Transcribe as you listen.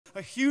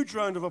a huge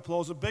round of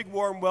applause, a big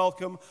warm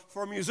welcome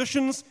for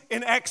musicians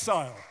in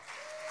Exile.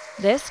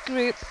 This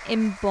group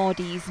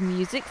embodies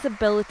music's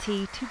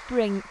ability to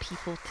bring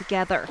people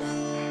together.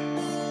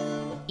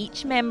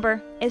 Each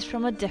member is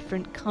from a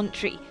different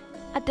country,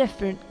 a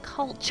different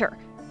culture,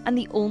 and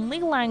the only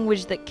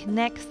language that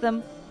connects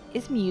them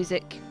is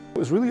music. It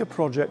was really a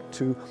project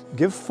to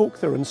give folk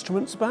their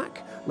instruments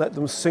back, let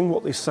them sing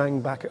what they sang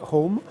back at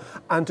home,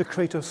 and to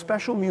create a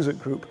special music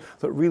group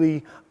that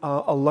really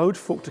allowed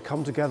folk to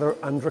come together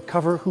and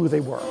recover who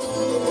they were.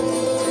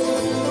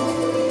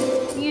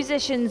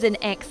 Musicians in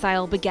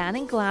Exile began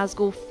in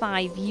Glasgow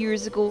 5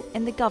 years ago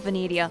in the Govan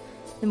area,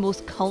 the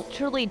most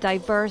culturally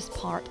diverse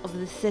part of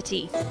the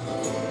city.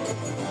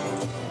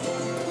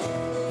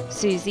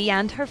 Susie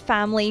and her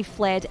family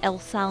fled El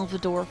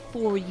Salvador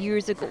 4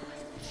 years ago,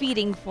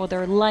 fearing for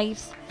their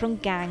lives from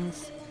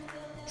gangs.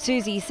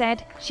 Susie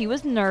said she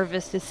was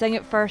nervous to sing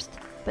at first,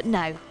 but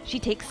now she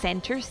takes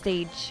centre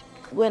stage.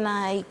 When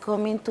I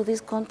come into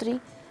this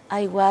country,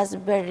 I was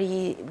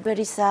very,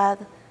 very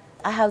sad.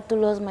 I have to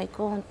lose my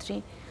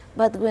country.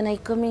 But when I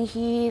come in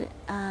here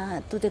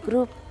to the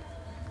group,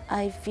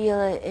 I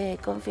feel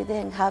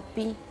confident,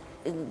 happy.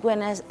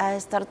 When I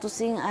start to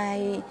sing,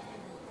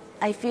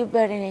 I feel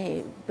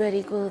very,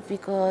 very good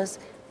because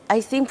I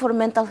think for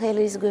mental health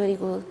is very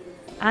good.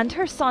 And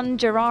her son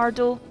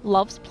Gerardo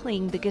loves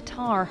playing the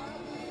guitar.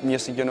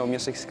 Music, you know,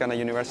 music is kind of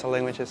universal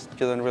languages.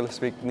 You don't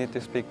really need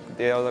to speak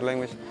the other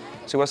language.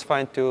 So it was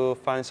fine to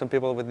find some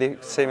people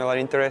with similar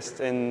interests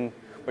and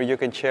where you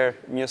can share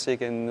music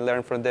and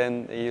learn from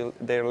them,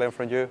 they learn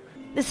from you.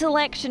 The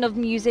selection of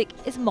music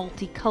is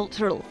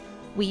multicultural.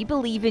 We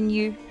Believe in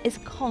You is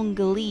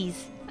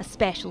Congolese, a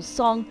special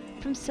song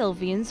from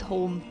Sylvian's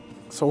home.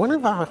 So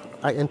whenever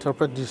I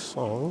interpret this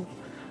song,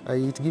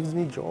 it gives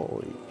me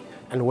joy.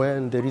 And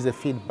when there is a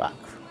feedback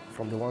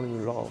from the one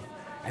you love,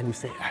 and you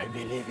say, I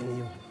believe in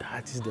you,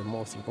 that is the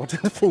most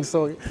important thing.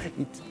 So it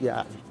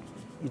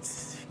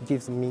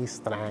gives me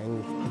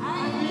strength.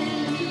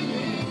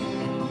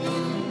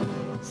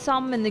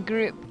 Some in the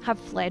group have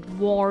fled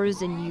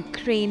wars in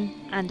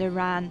Ukraine and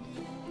Iran.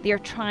 They are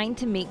trying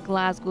to make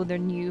Glasgow their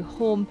new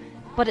home,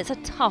 but it's a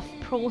tough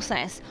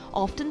process,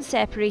 often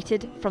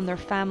separated from their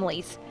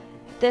families.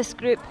 This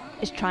group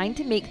is trying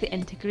to make the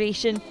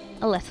integration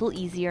a little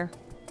easier.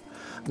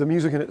 The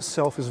music in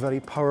itself is very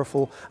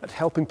powerful at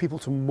helping people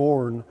to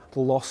mourn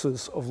the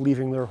losses of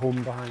leaving their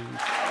home behind.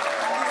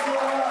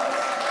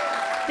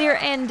 Their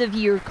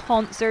end-of-year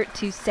concert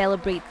to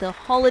celebrate the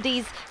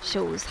holidays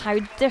shows how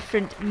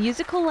different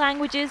musical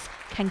languages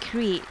can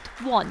create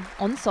one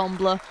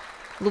ensemble.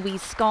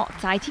 Louise Scott,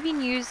 ITV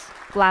News,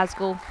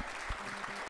 Glasgow.